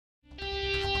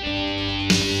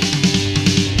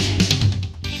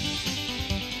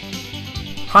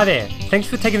Hi there, thanks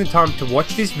for taking the time to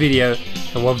watch this video,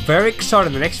 and we're very excited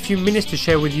in the next few minutes to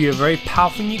share with you a very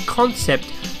powerful new concept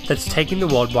that's taking the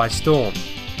world by storm.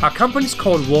 Our company is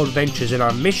called World Ventures, and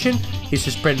our mission is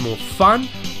to spread more fun,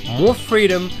 more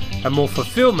freedom and more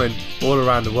fulfillment all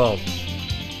around the world.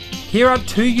 Here are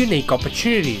two unique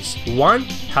opportunities. One,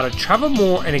 how to travel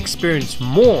more and experience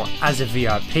more as a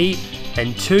VIP,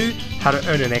 and two, how to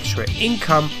earn an extra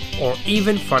income or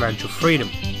even financial freedom.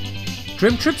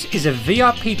 Dream Trips is a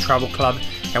VIP travel club,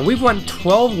 and we've won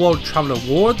 12 World Travel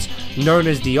Awards, known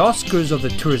as the Oscars of the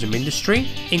tourism industry,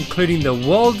 including the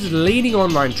world's leading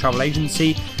online travel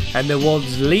agency and the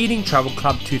world's leading travel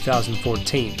club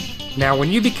 2014. Now, when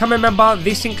you become a member,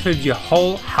 this includes your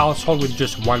whole household with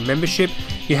just one membership.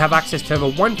 You have access to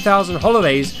over 1,000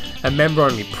 holidays and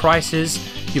member-only prices,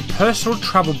 your personal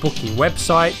travel booking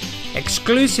website,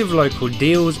 exclusive local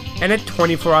deals, and a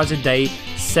 24 hours a day,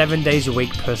 7 days a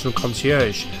week personal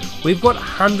concierge. We've got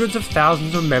hundreds of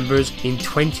thousands of members in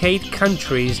 28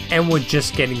 countries, and we're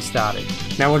just getting started.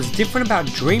 Now, what's different about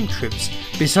Dream Trips,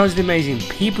 besides the amazing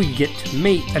people you get to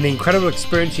meet and the incredible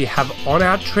experience you have on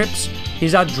our trips,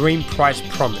 is our Dream Price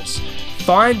Promise.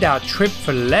 Find our trip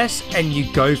for less and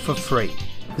you go for free.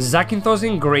 Zakynthos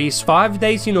in Greece, 5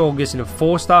 days in August in a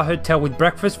 4-star hotel with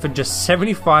breakfast for just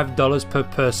 $75 per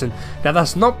person. Now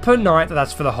that's not per night,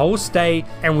 that's for the whole stay,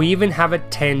 and we even have a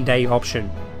 10-day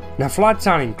option. Now flights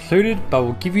aren't included, but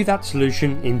we'll give you that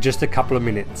solution in just a couple of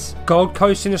minutes. Gold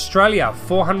Coast in Australia,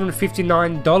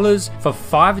 $459 for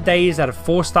 5 days at a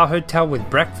 4-star hotel with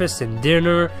breakfast and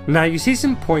dinner. Now you see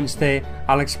some points there.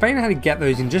 I'll explain how to get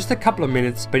those in just a couple of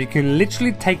minutes, but you can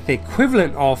literally take the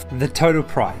equivalent of the total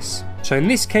price. So in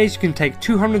this case, you can take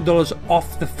 $200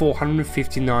 off the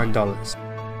 $459.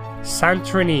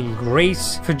 Santorini in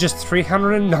Greece for just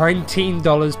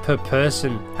 $319 per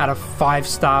person at a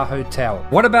 5-star hotel.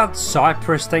 What about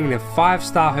Cyprus, staying in a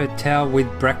 5-star hotel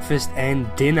with breakfast and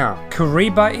dinner?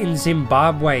 Kariba in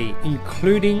Zimbabwe,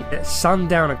 including a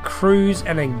sundowner cruise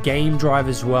and a game drive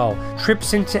as well.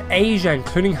 Trips into Asia,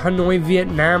 including Hanoi,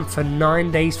 Vietnam for 9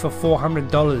 days for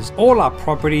 $400. All our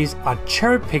properties are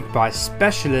cherry-picked by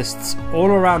specialists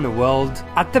all around the world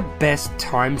at the best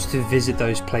times to visit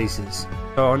those places.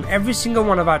 So on every single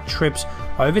one of our trips,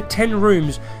 over 10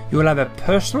 rooms, you will have a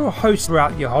personal host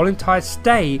throughout your whole entire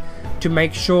stay to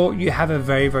make sure you have a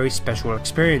very, very special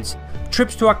experience.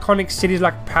 Trips to iconic cities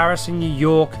like Paris and New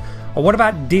York, or what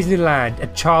about Disneyland, a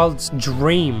child's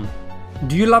dream?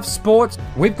 Do you love sports?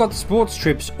 We've got sports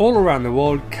trips all around the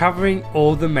world covering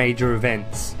all the major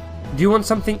events. Do you want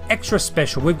something extra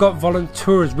special? We've got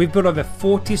volunteers. We've got over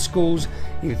 40 schools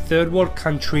in third world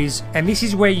countries, and this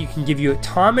is where you can give your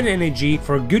time and energy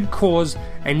for a good cause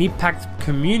and impact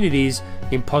communities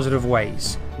in positive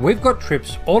ways. We've got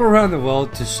trips all around the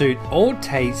world to suit all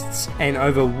tastes, and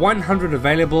over 100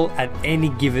 available at any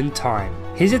given time.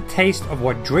 Here's a taste of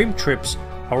what Dream Trips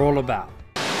are all about.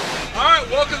 Alright,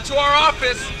 welcome to our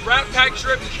office. Rat Pack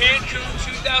Trip Cancun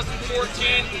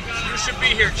 2014. You should be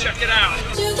here, check it out.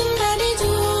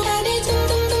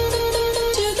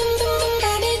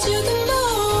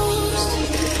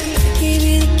 Gave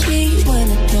you the key when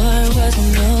the door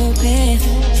wasn't open.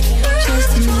 Just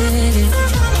admit it.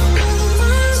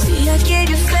 See, I gave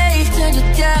you faith, turned you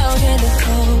down and it's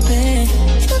open.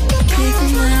 Can't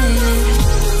deny it.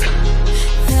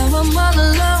 Now I'm all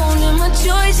alone and my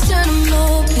joys turn them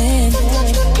open.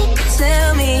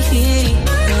 Tell me,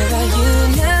 where are you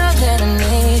now that I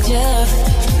need you?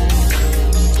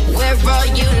 Where are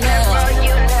you now? Where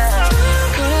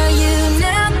are you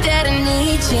now that I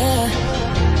need you?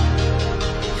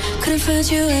 Couldn't find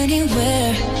you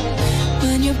anywhere.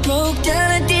 When you broke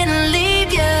down, I didn't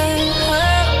leave you.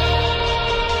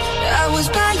 I was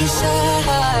by your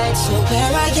side. So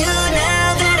where are you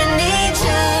now that I need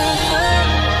you?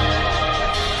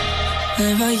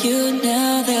 Where are you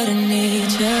now that I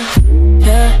need you?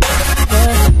 Yeah,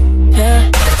 yeah, yeah,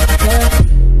 yeah,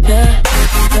 yeah,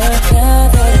 yeah, now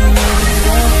that I need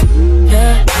you.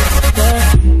 Yeah, yeah,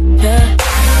 yeah,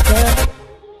 yeah.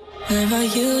 Where are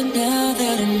you now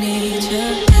that I need you?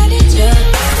 I need you,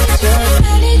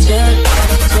 I need you,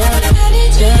 I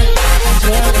need you,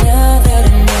 now that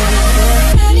I need you.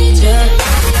 I need you,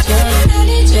 I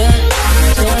need you,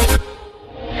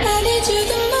 I need you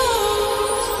the most.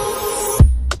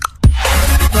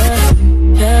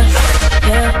 Yeah,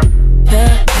 yeah,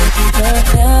 yeah,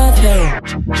 yeah, yeah.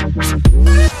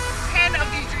 10 of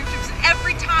these dream trips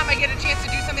every time I get a chance to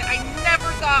do something I never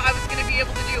thought I was going to be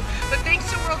able to do. But thanks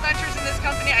to World Ventures in this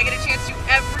company, I get a chance to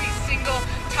every single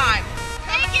time.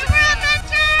 Thank you, World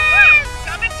Ventures!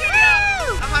 Coming to you!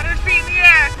 100 feet in the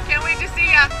air. Can't wait to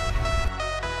see ya.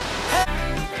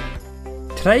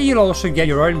 Today you'll also get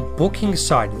your own booking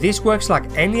site. This works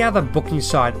like any other booking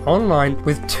site online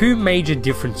with two major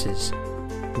differences.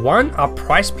 One, our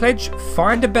price pledge.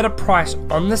 Find a better price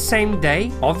on the same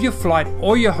day of your flight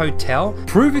or your hotel.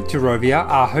 Prove it to Rovia,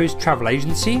 our host travel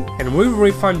agency, and we will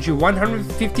refund you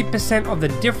 150% of the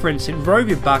difference in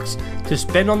Rovia bucks to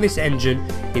spend on this engine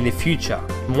in the future.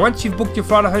 Once you've booked your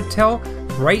flight or hotel,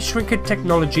 Rate Shrinker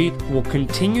technology will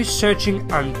continue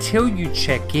searching until you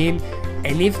check in,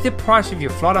 and if the price of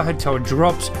your flight or hotel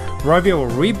drops, Rovia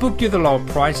will rebook you the lower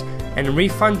price and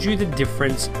refund you the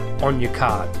difference on your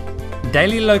card.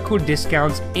 Daily local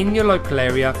discounts in your local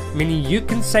area, meaning you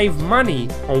can save money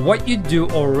on what you do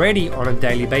already on a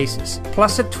daily basis.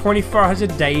 Plus a 24 hours a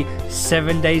day,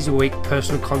 7 days a week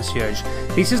personal concierge.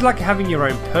 This is like having your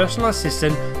own personal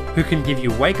assistant who can give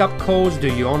you wake up calls,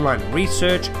 do your online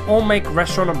research, or make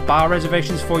restaurant and bar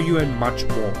reservations for you and much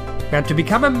more. Now to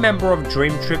become a member of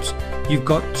Dream Trips, you've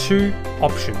got two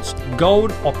options,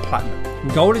 Gold or Platinum.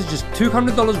 Gold is just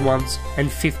 $200 once and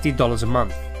 $50 a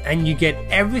month, and you get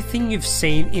everything you've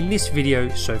seen in this video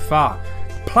so far.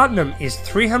 Platinum is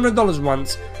 $300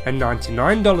 once and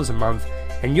 $99 a month,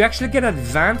 and you actually get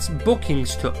advanced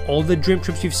bookings to all the Dream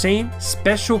Trips you've seen,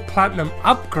 special Platinum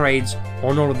upgrades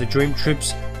on all of the Dream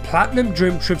Trips, Platinum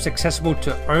Dream Trips accessible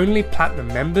to only Platinum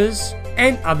members,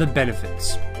 and other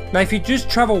benefits. Now if you just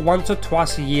travel once or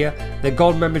twice a year, the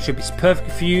Gold membership is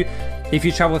perfect for you. If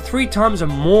you travel 3 times or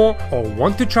more, or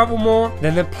want to travel more,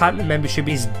 then the Platinum membership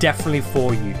is definitely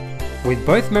for you. With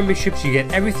both memberships you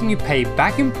get everything you pay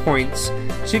back in points,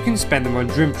 so you can spend them on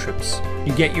Dream Trips.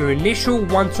 You get your initial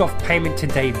once-off payment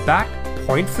today back,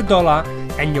 point for dollar,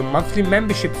 and your monthly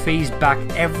membership fees back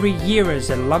every year as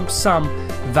a lump sum,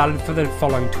 valid for the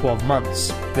following 12 months.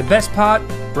 The best part,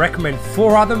 recommend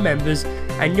 4 other members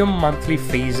and your monthly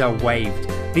fees are waived.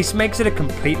 This makes it a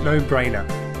complete no-brainer.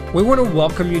 We want to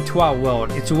welcome you to our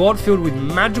world. It's a world filled with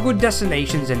magical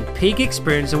destinations and peak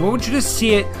experience, and we want you to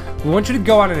see it. We want you to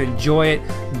go out and enjoy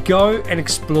it. Go and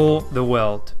explore the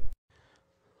world.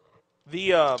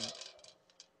 The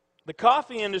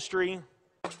coffee industry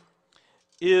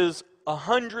is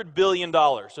 $100 billion.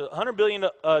 So $100 billion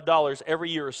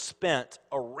every year is spent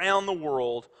around the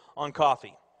world on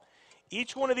coffee.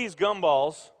 Each one of these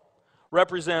gumballs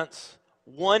represents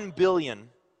 $1 billion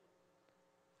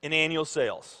in annual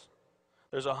sales.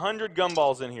 There's 100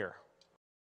 gumballs in here.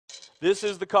 This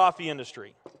is the coffee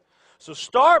industry. So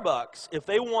Starbucks, if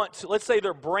they want to, let's say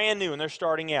they're brand new and they're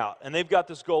starting out and they've got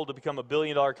this goal to become a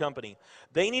billion-dollar company,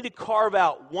 they need to carve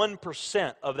out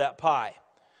 1% of that pie.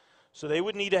 So they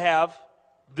would need to have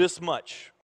this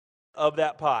much of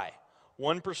that pie,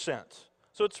 1%.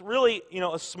 So it's really,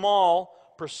 a small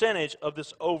percentage of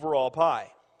this overall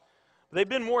pie. They've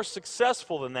been more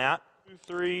successful than that. 2,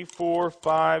 3, 4,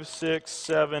 5, 6,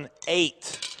 7,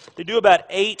 8. They do about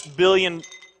 $8 billion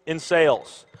in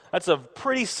sales. That's a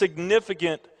pretty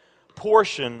significant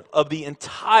portion of the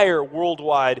entire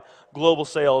worldwide global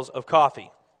sales of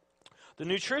coffee. The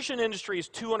nutrition industry is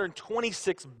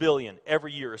 $226 billion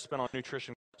every year is spent on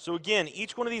nutrition. So again,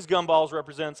 each one of these gumballs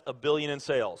represents $1 billion in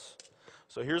sales.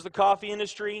 So here's the coffee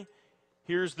industry.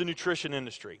 Here's the nutrition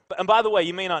industry. And by the way,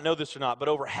 you may not know this or not, but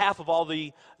over half of all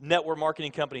the network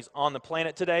marketing companies on the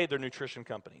planet today, they're nutrition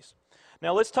companies.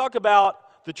 Now let's talk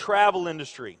about the travel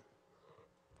industry.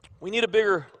 We need a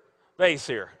bigger base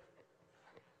here.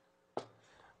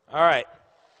 All right,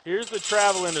 here's the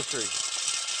travel industry.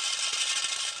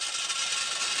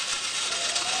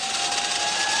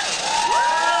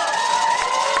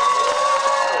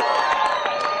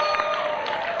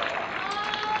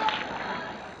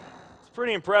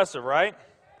 Pretty impressive, right?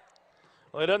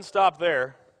 Well, it doesn't stop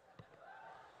there.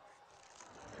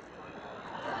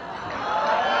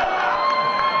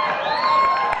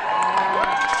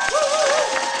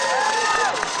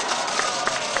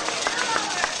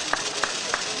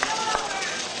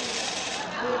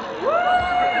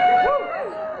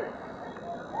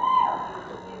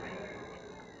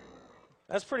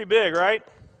 That's pretty big, right?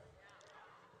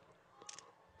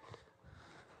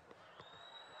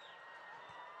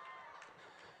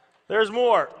 There's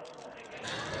more.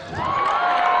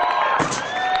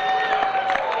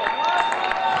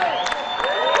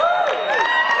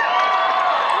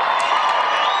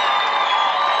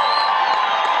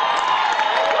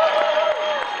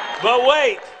 But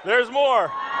wait, there's more.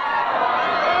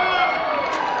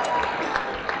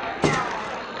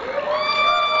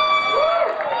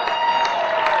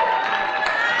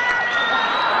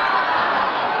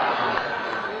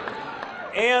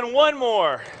 And one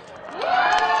more.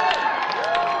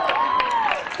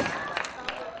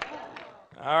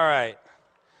 All right,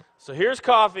 so here's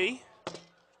coffee,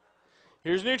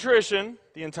 here's nutrition,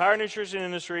 the entire nutrition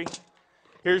industry.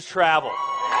 Here's travel.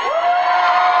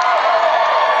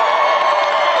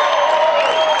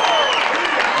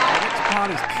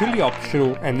 Part is purely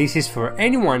optional, and this is for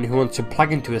anyone who wants to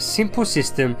plug into a simple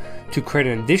system to create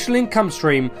an additional income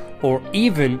stream or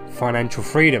even financial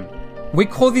freedom. We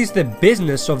call this the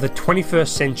business of the 21st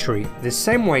century, the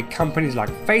same way companies like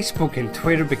Facebook and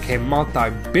Twitter became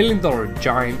multi-billion-dollar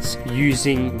giants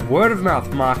using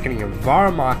word-of-mouth marketing and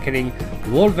viral marketing.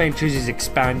 World Ventures is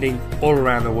expanding all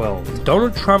around the world.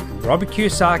 Donald Trump, Robert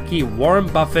Kiyosaki, Warren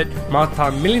Buffett,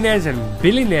 multi-millionaires and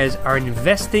billionaires are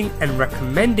investing and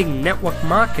recommending network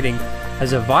marketing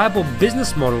as a viable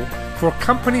business model for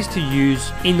companies to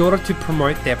use in order to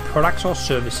promote their products or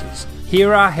services.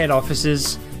 Here are our head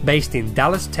offices, based in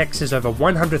Dallas, Texas, over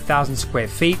 100,000 square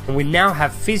feet, and we now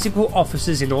have physical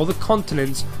offices in all the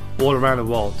continents all around the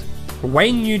world.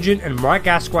 Wayne Nugent and Mike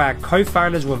Asquith, our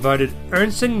co-founders, were voted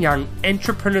Ernst & Young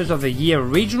Entrepreneurs of the Year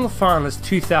Regional Finalists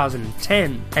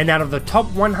 2010, and out of the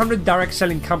top 100 direct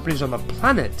selling companies on the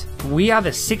planet, we are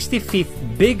the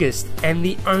 65th biggest and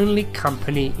the only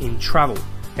company in travel.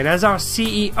 And as our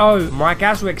CEO, Mike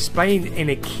Asquith, explained in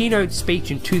a keynote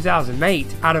speech in 2008,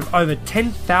 out of over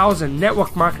 10,000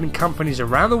 network marketing companies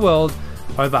around the world,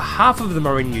 over half of them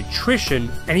are in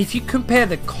nutrition. And if you compare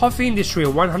the coffee industry, a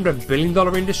 $100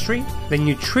 billion industry, the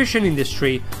nutrition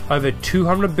industry, over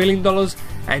 $200 billion,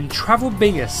 and travel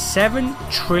being a $7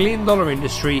 trillion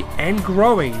industry and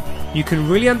growing, you can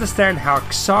really understand how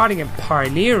exciting and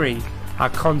pioneering our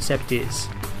concept is.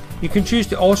 You can choose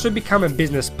to also become a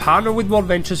business partner with World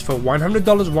Ventures for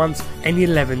 $100 once and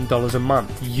 $11 a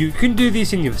month. You can do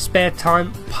this in your spare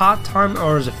time, part-time,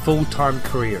 or as a full-time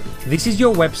career. This is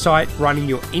your website running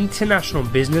your international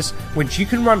business, which you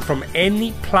can run from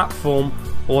any platform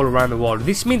all around the world.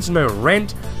 This means no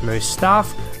rent, no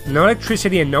staff, no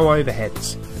electricity, and no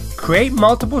overheads. Create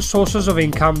multiple sources of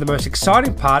income, the most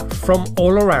exciting part, from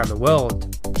all around the world.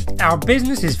 Our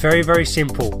business is very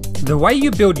simple. The way you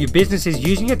build your business is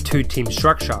using a two-team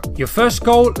structure. Your first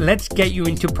goal, let's get you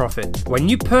into profit. When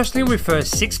you personally refer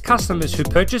 6 customers who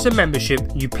purchase a membership,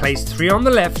 you place 3 on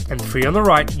the left and 3 on the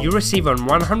right, you receive a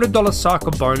 $100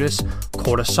 cycle bonus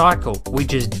called a cycle,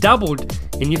 which is doubled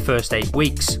in your first 8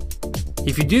 weeks.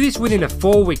 If you do this within a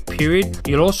 4-week period,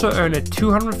 you'll also earn a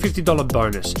 $250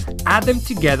 bonus. Add them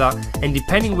together, and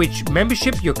depending which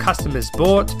membership your customers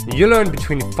bought, you'll earn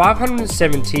between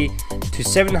 $570 to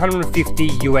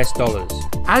 $750 US.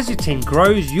 As your team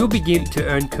grows, you'll begin to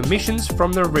earn commissions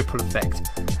from the ripple effect.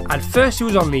 At first it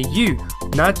was only you,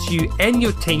 now it's you and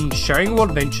your team sharing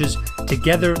World Ventures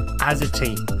together as a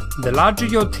team. The larger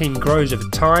your team grows over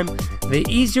time, the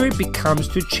easier it becomes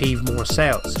to achieve more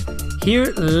sales.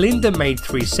 Here, Linda made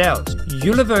 3 sales.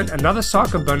 You'll have earned another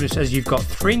cycle bonus as you've got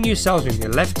 3 new sales on your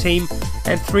left team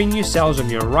and 3 new sales on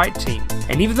your right team.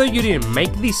 And even though you didn't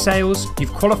make these sales,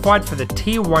 you've qualified for the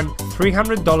Tier 1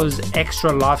 $300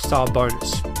 extra lifestyle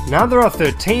bonus. Now there are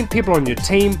 13 people on your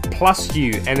team plus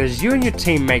you, and as you and your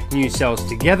team make new sales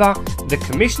together, the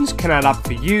commissions can add up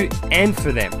for you and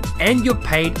for them, and you're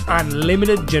paid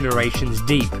unlimited generations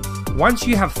deep. Once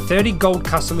you have 30 gold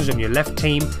customers on your left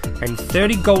team and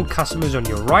 30 gold customers on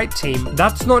your right team,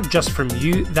 that's not just from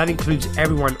you, that includes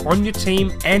everyone on your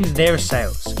team and their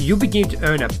sales. You'll begin to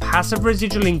earn a passive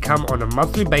residual income on a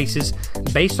monthly basis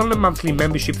based on the monthly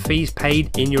membership fees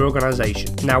paid in your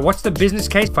organization. Now, what's the business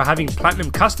case for having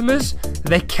platinum customers?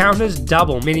 They count as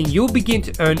double, meaning you'll begin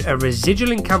to earn a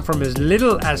residual income from as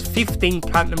little as 15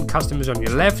 platinum customers on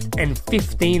your left and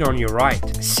 15 on your right.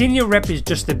 Senior rep is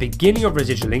just the beginning of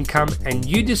residual income, and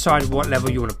you decide what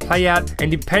level you want to play at and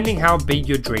depending how big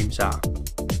your dreams are.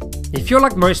 If you're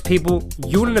like most people,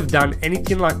 you wouldn't have done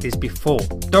anything like this before.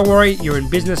 Don't worry, you're in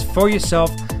business for yourself,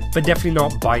 but definitely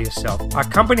not by yourself. Our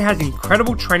company has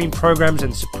incredible training programs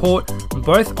and support,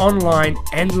 both online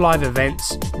and live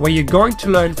events, where you're going to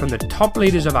learn from the top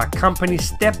leaders of our company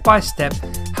step by step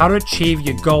how to achieve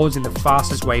your goals in the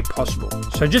fastest way possible.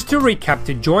 So just to recap,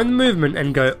 to join the movement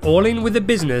and go all in with the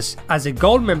business, as a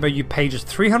gold member you pay just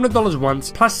 $300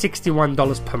 once plus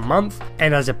 $61 per month,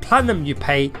 and as a platinum you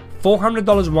pay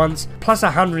 $400 once plus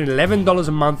 $111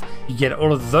 a month. You get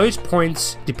all of those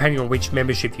points depending on which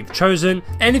membership you've chosen.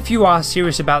 And if you are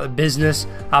serious about the business,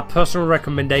 our personal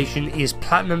recommendation is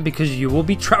platinum, because you will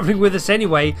be traveling with us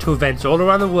anyway to events all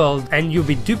around the world, and you'll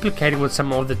be duplicating what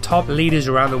some of the top leaders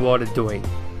around the world are doing.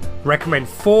 Recommend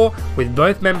 4. With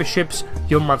both memberships,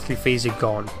 your monthly fees are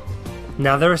gone.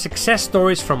 Now, there are success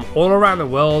stories from all around the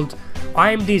world.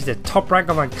 IMD is the top rank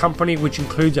of our company, which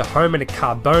includes a home and a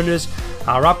car bonus.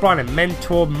 Our upline and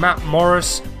mentor, Matt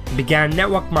Morris, began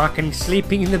network marketing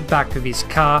sleeping in the back of his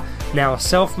car, now a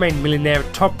self-made millionaire,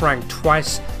 top ranked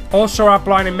twice, Also our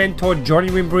upline and mentor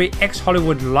Johnny Wimbury,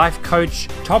 ex-Hollywood life coach,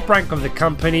 top rank of the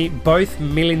company, both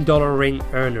 $1 million ring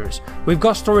earners. We've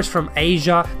got stories from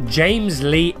Asia. James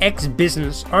Lee,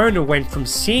 ex-business owner, went from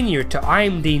senior to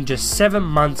IMD in just 7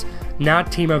 months, now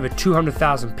team over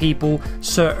 200,000 people.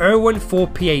 Sir Irwin, 4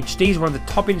 PhDs, one of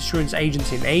the top insurance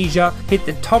agents in Asia, hit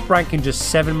the top rank in just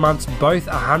 7 months, both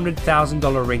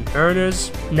 $100,000 ring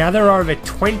earners. Now there are over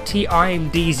 20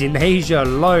 IMDs in Asia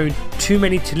alone, too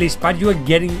many to list, but you are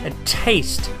getting a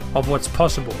taste of what's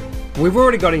possible. We've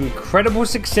already got incredible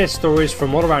success stories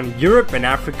from all around Europe and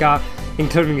Africa,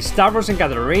 including Stavros and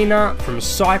Katerina from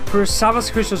Cyprus,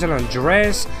 Savas Christos and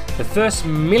Andreas, the first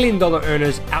 $1 million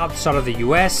earners outside of the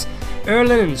US,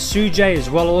 Erlen and Sujay as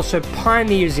well, also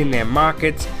pioneers in their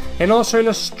markets, and also in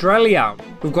Australia.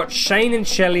 We've got Shane and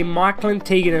Shelley, Michael and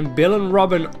Tegan, and Bill and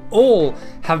Robin, all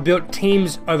have built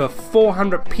teams over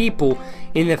 400 people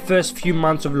in their first few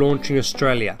months of launching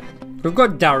Australia. We've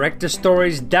got director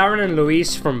stories, Darren and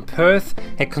Louise from Perth,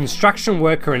 a construction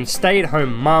worker and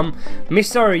stay-at-home mum.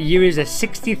 Mr. O'Year is a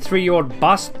 63-year-old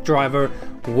bus driver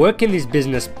working this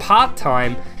business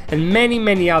part-time, and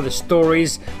many other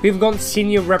stories. We've got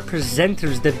senior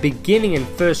representatives, the beginning and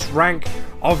first rank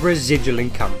of residual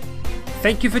income.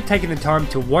 Thank you for taking the time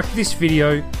to watch this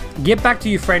video. Get back to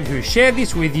your friend who shared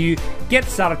this with you, get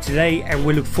started today, and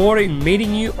we look forward to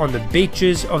meeting you on the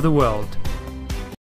beaches of the world.